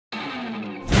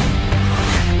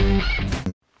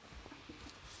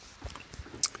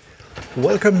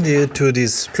Welcome to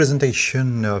this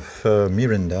presentation of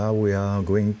Miranda. We are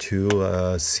going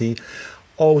to see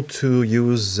how to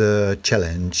use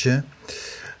challenge.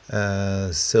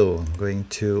 So I'm going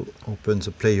to open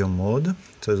the player mode.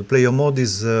 So the player mode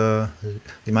is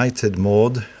limited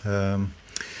mode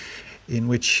in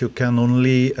which you can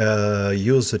only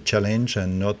use a challenge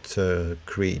and not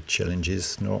create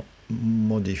challenges nor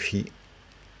modify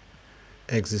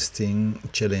existing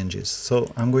challenges. So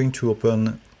I'm going to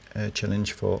open a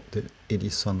challenge for the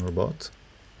Edison robot.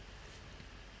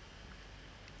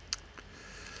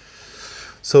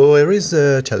 So here is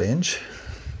a challenge.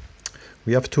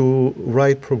 We have to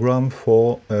write program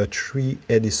for 3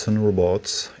 Edison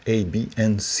robots, A, B,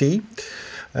 and C.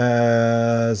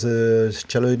 The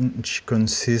challenge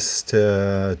consists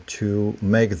to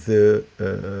make the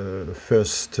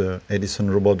first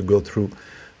Edison robot go through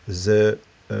the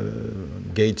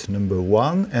gate number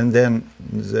 1, and then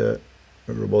the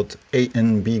robot A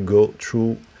and B go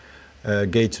through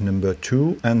gate number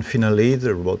 2, and finally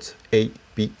the robots A,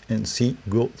 B, and C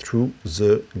go through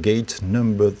the gate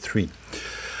number 3.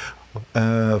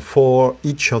 For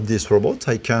each of these robots,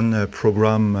 I can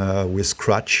program with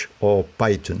Scratch or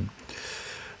Python.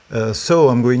 So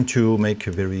I'm going to make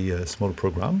a very small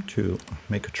program to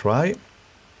make a try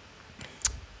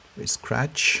with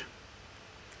Scratch.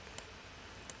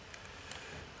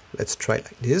 Let's try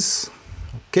like this.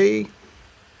 Okay.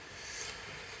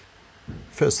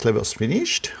 First level is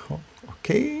finished.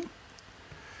 Okay.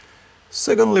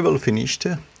 Second level finished.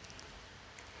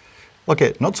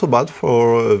 Okay, not so bad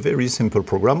for a very simple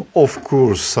program. Of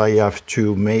course, I have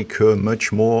to make a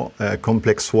much more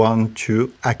complex one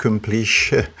to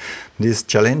accomplish this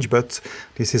challenge, but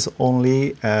this is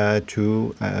only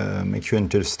to make you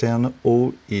understand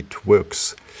how it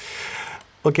works.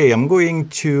 Okay, I'm going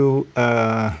to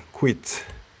quit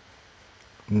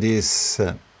this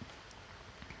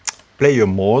player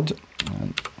mode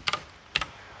and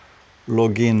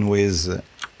log in with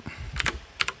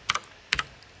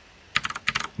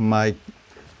my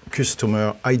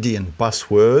customer ID and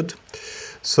password.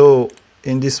 So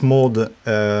in this mode,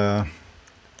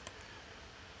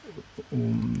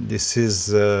 this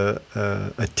is a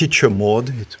teacher mode.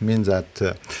 It means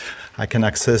that I can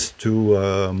access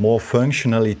to more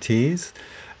functionalities.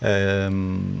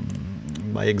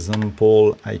 By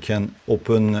example, I can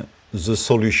open the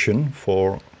solution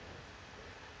for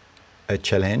a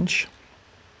challenge.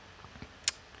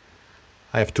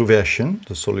 I have two versions,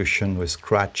 the solution with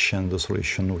Scratch and the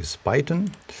solution with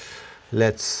Python.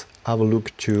 Let's have a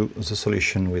look to the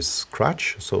solution with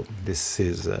Scratch. So this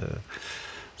is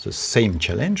the same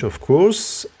challenge, of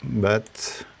course,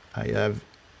 but I have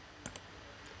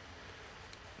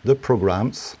the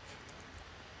programs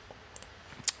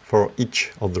for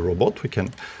each of the robots. We can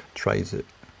try the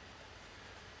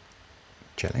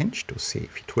challenge to see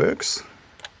if it works.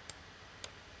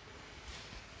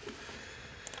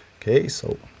 Okay,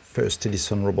 so first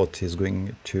Edison robot is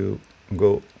going to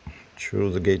go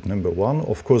through the gate number 1.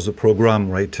 Of course, the program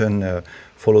written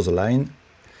follows the line.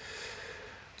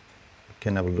 We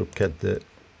can have a look at the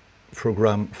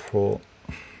program for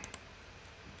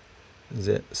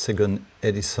the second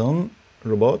Edison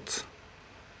robot.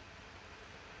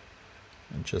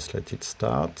 And just let it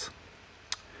start.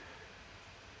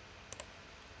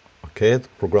 Okay, the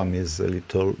program is a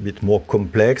little bit more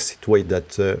complex. It waits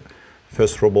that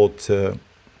first robot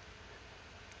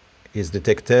is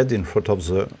detected in front of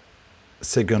the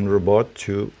second robot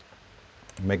to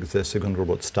make the second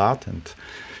robot start, and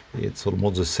it's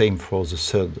almost the same for the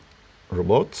third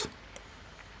robot.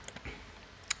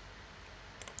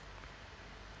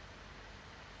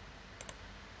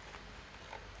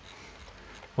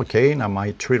 Okay, now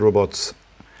my 3 robots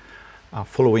are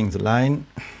following the line.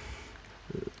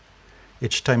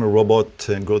 Each time a robot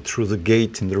goes through the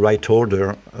gate in the right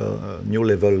order, a new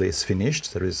level is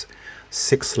finished. There is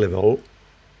 6 levels.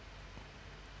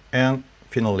 And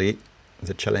finally,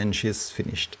 the challenge is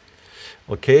finished.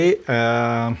 Okay,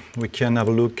 we can have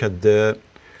a look at the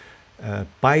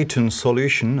Python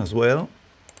solution as well.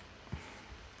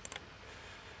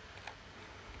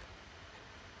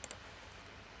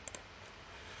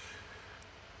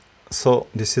 So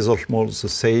this is almost the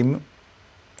same,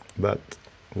 but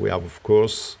we have, of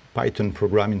course, Python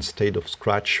program instead of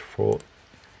Scratch for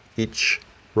each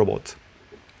robot.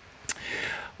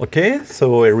 Okay,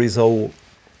 so here is how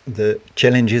the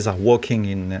challenges are working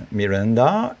in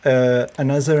Miranda.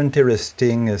 Another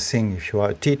interesting thing, if you are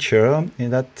a teacher, is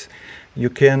that you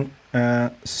can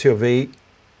survey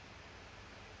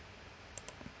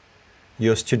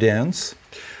your students.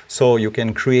 So you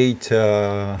can create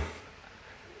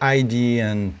ID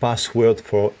and password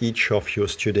for each of your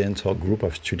students or group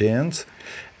of students.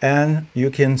 And you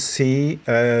can see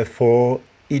for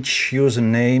each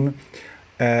username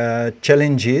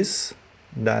challenges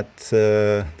that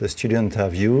the students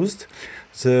have used,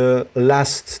 the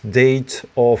last date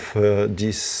of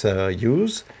this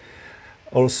use,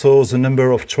 also the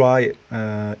number of try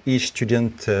each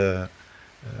student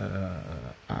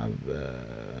have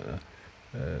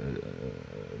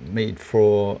made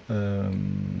for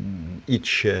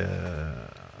each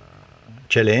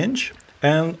challenge,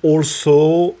 and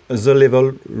also the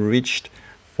level reached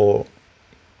for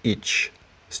each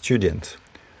student.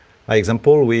 For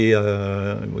example, we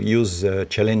use a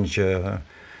challenge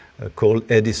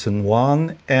called Edison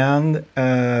 1, and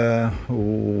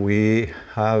we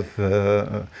have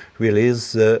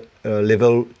released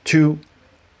level 2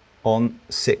 on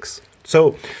 6.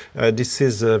 So this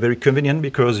is very convenient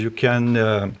because you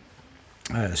can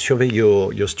survey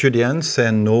your students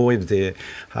and know if they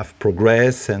have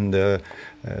progress and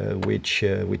which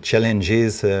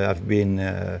challenges have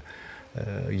been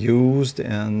used,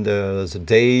 and the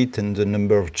date and the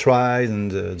number of tries and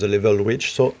the level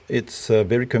reached. So it's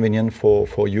very convenient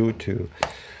for you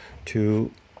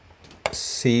to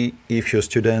see if your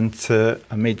students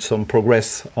made some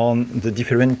progress on the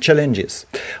different challenges.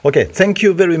 Okay, thank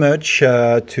you very much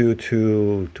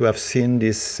to have seen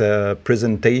this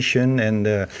presentation,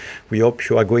 and we hope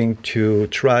you are going to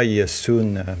try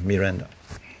soon, Miranda.